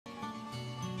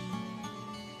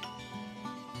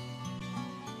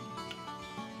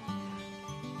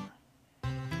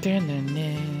I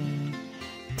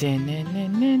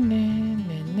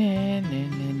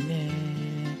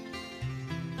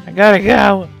gotta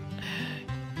go.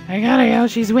 I gotta go.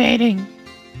 She's waiting.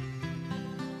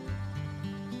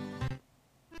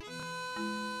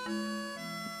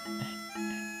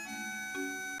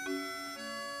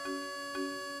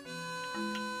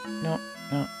 No,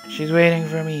 no. She's waiting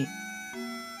for me.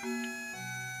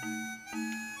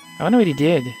 I wonder what he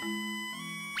did.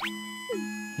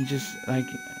 He just, like...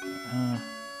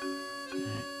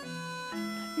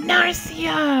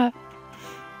 Narcia!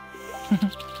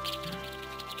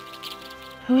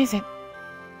 Who is it?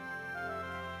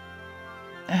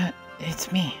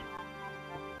 It's me.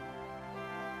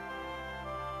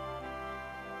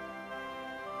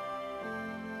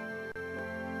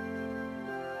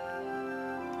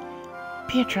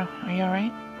 Pietro, are you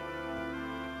alright?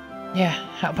 Yeah,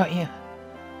 how about you?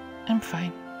 I'm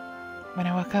fine. When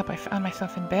I woke up, I found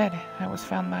myself in bed. I was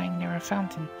found lying near a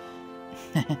fountain.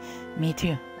 Me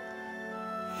too.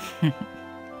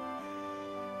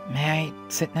 May I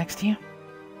sit next to you?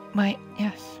 Why,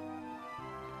 yes.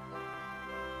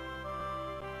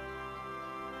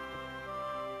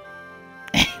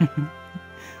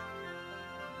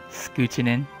 Scooching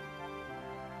in.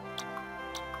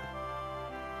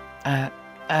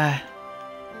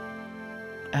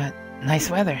 Nice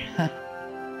weather, huh?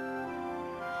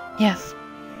 Yes.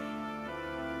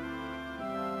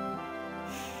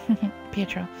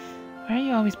 Pietro, why are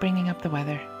you always bringing up the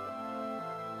weather?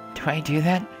 Do I do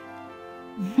that?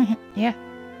 Yeah.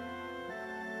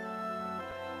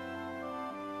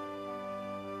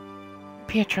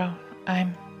 Pietro,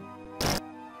 I'm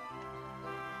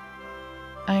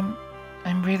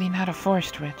really not a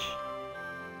forest witch.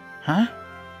 Huh?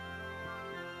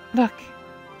 Look.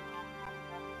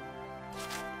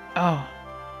 Oh.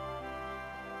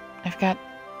 I've got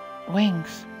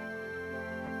wings.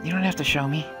 You don't have to show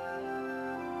me.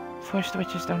 Forest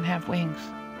witches don't have wings.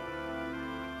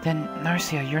 Then,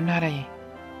 Narcia, you're not a...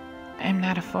 I'm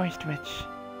not a forest witch.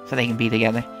 So they can be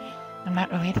together. I'm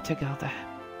not related to Gilda.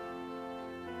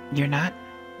 You're not?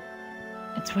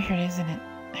 It's weird, isn't it?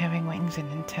 Having wings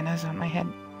and antennas on my head.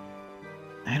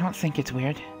 I don't think it's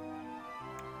weird.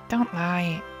 Don't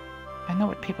lie. I know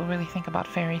what people really think about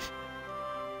fairies.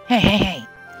 Hey, hey, hey!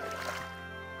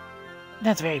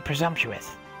 That's very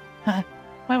presumptuous. Huh?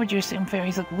 Why would you assume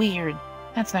fairies look weird?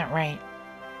 That's not right.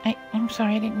 I'm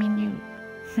sorry, I didn't mean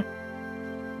you.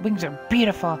 Wings are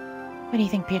beautiful. What do you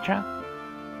think, Pietro?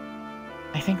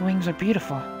 I think wings are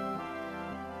beautiful.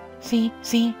 See?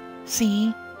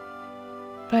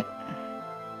 But...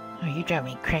 Oh, you drive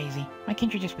me crazy. Why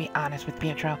can't you just be honest with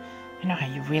Pietro? I know how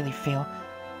you really feel.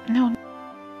 No.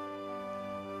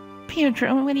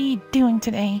 Pietro, what are you doing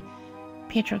today?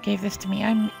 Pietro gave this to me.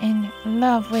 I'm in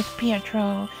love with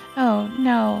Pietro. Oh,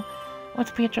 no. What's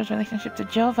Pietro's relationship to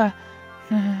Jova?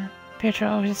 Pietro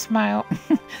always smile.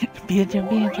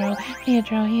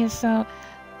 Pietro, he is so...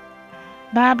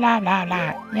 Blah, blah, blah,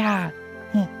 blah. Yeah.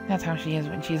 That's how she is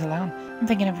when she's alone. I'm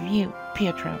thinking of you,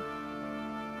 Pietro.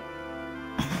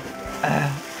 I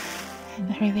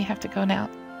really have to go now.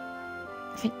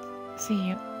 See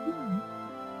you.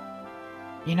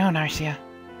 You know, Narcia,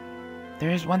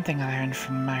 there is one thing I learned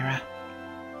from Myra.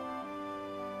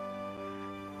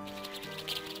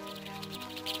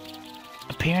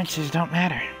 Appearances don't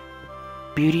matter.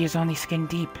 Beauty is only skin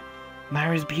deep.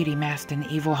 Myra's beauty masked an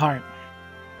evil heart.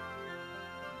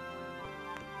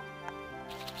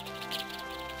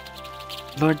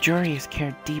 Lord Jorius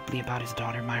cared deeply about his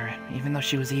daughter Myra, even though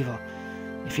she was evil.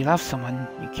 If you love someone,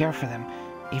 you care for them,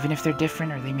 even if they're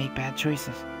different or they make bad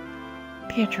choices.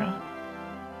 Pietro.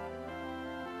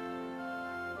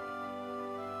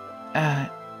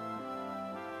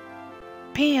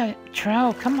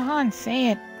 Pietro, come on,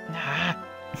 say it. Nah.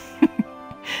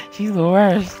 She's the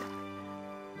worst.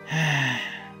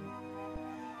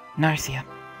 Narcia.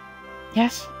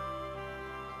 Yes?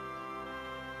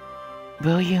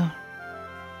 Will you?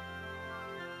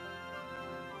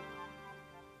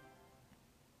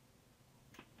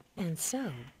 And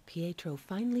so, Pietro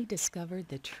finally discovered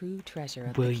the true treasure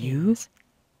of Will the you? kings.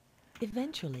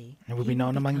 Eventually, And will be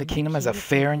known among the kingdom as a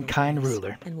fair and kind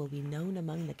ruler. And will be known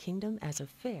among the kingdom as a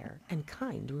fair and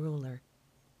kind ruler.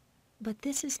 But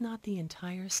this is not the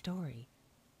entire story.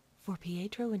 For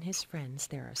Pietro and his friends,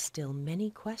 there are still many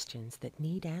questions that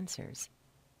need answers.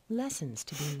 Lessons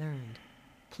to be learned,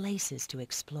 places to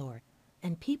explore,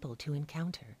 and people to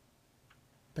encounter.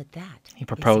 But that He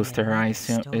proposed to her, I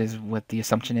assume, story. is what the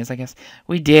assumption is, I guess.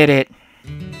 We did it!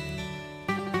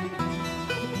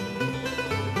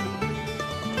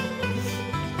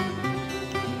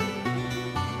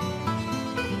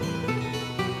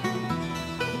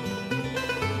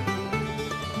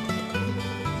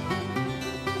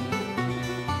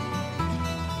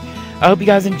 I hope you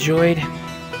guys enjoyed.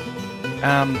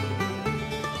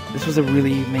 This was a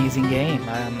really amazing game.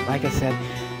 Like I said,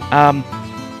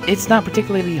 it's not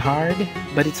particularly hard,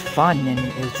 but it's fun and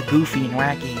it's goofy and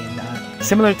wacky and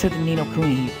similar to the Ni no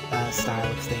Kuni style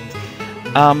of things.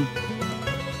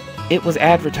 It was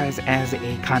advertised as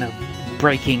a kind of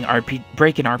breaking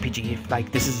RPG.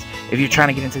 Like this is if you're trying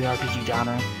to get into the RPG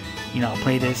genre, you know,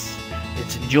 play this.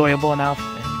 It's enjoyable enough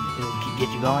and it'll get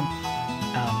you going.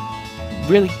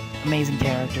 Really amazing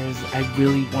characters. I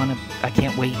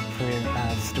can't wait for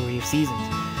Story of Seasons.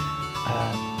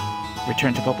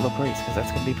 Return to Popolocrois, because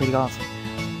that's going to be pretty awesome.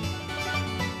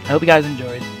 I hope you guys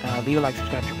enjoyed. Leave a like,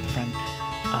 subscribe, share with a friend.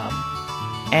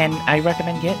 And I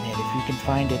recommend getting it if you can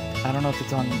find it. I don't know if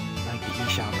it's on like the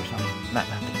eShop or something. Not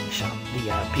the eShop, the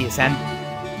PSN.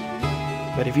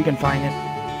 But if you can find it,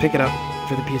 pick it up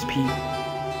for the PSP.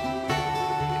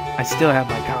 I still have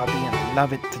my copy and I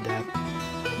love it to death.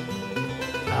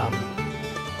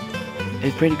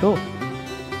 It's pretty cool.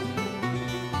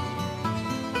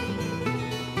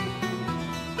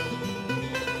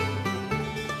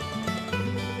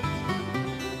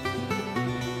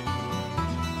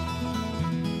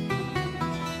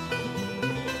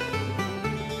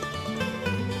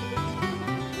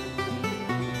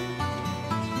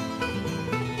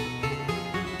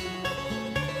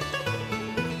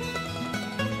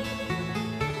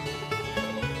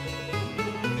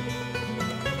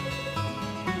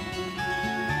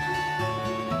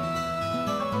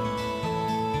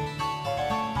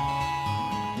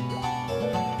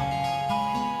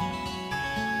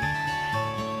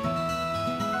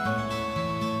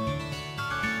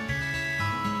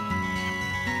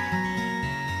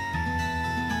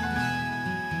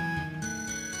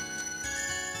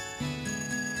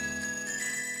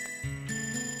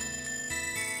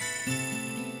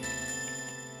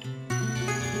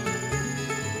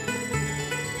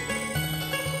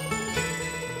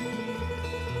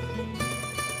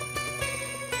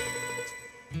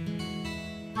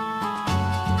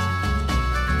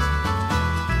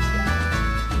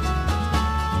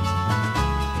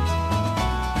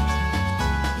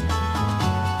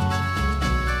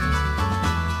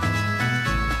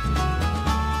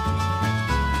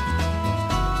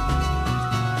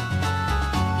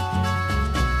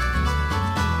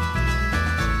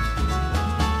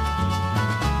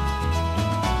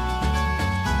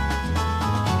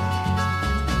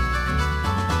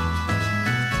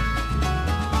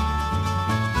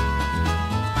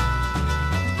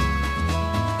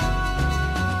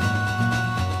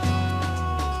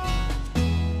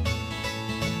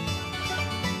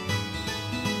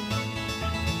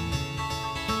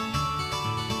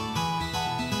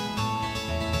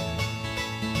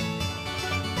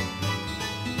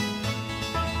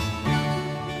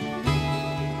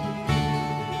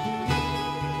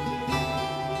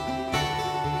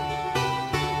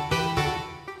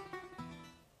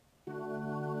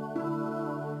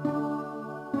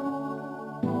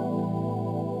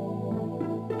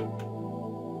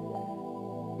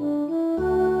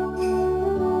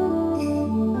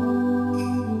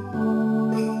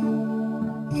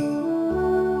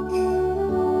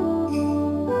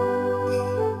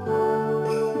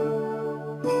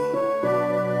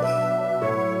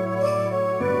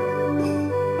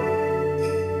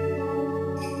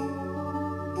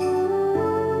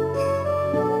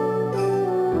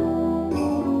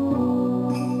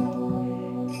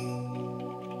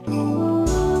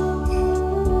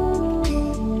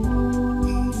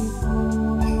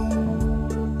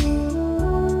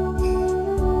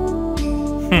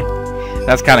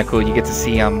 That's kind of cool. You get to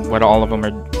see what all of them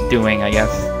are doing, I guess.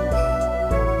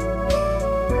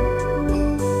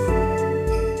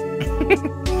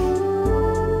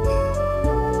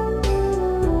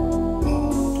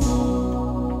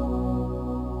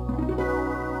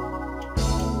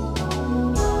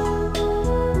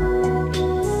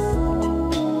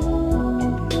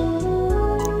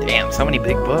 Damn, so many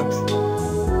big books.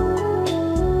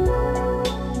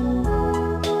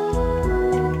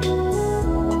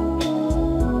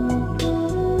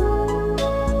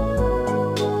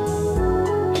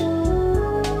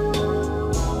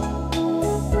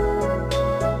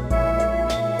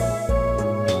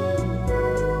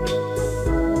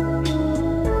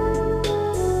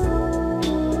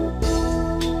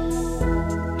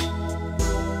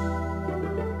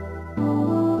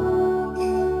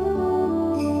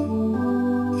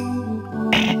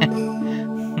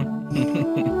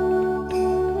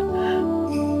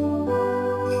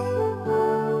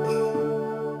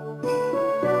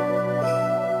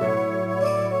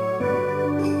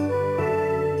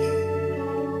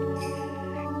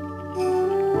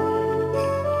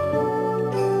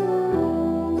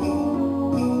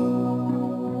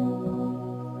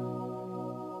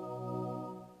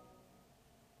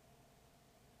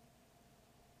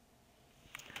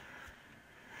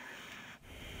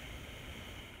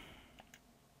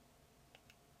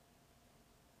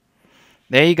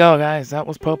 there you go, guys. That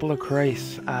was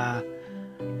Popolocrois.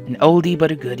 An oldie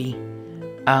but a goodie.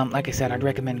 Like I said, I'd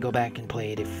recommend go back and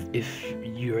play it if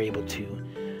you're able to.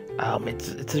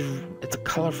 It's a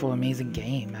colorful, amazing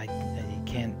game. I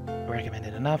can't recommend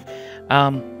it enough.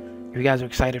 If you guys are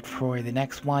excited for the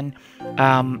next one,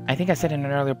 I think I said in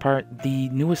an earlier part, the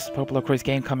newest Popolocrois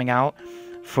game coming out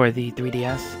for the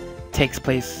 3DS takes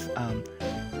place,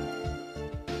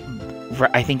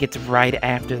 I think it's right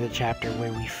after the chapter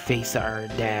where we face our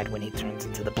dad when he turns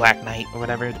into the Black Knight or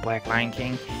whatever, the Black Lion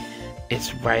King.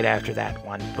 It's right after that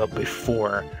one, but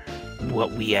before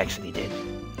what we actually did.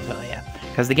 So yeah,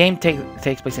 because the game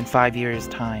takes place in 5 years'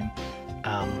 time.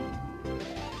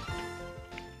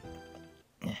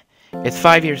 It's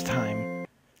 5 years' time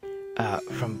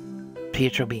from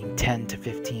Pietro being 10 to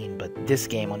 15, but this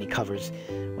game only covers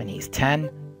when he's 10,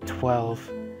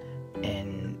 12,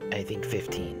 and I think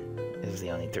 15 is the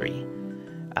only three.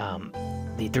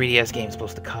 The 3DS game is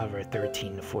supposed to cover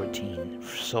 13 to 14,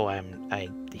 so I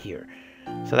hear.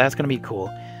 So that's gonna be cool.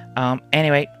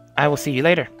 Anyway, I will see you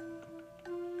later.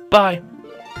 Bye.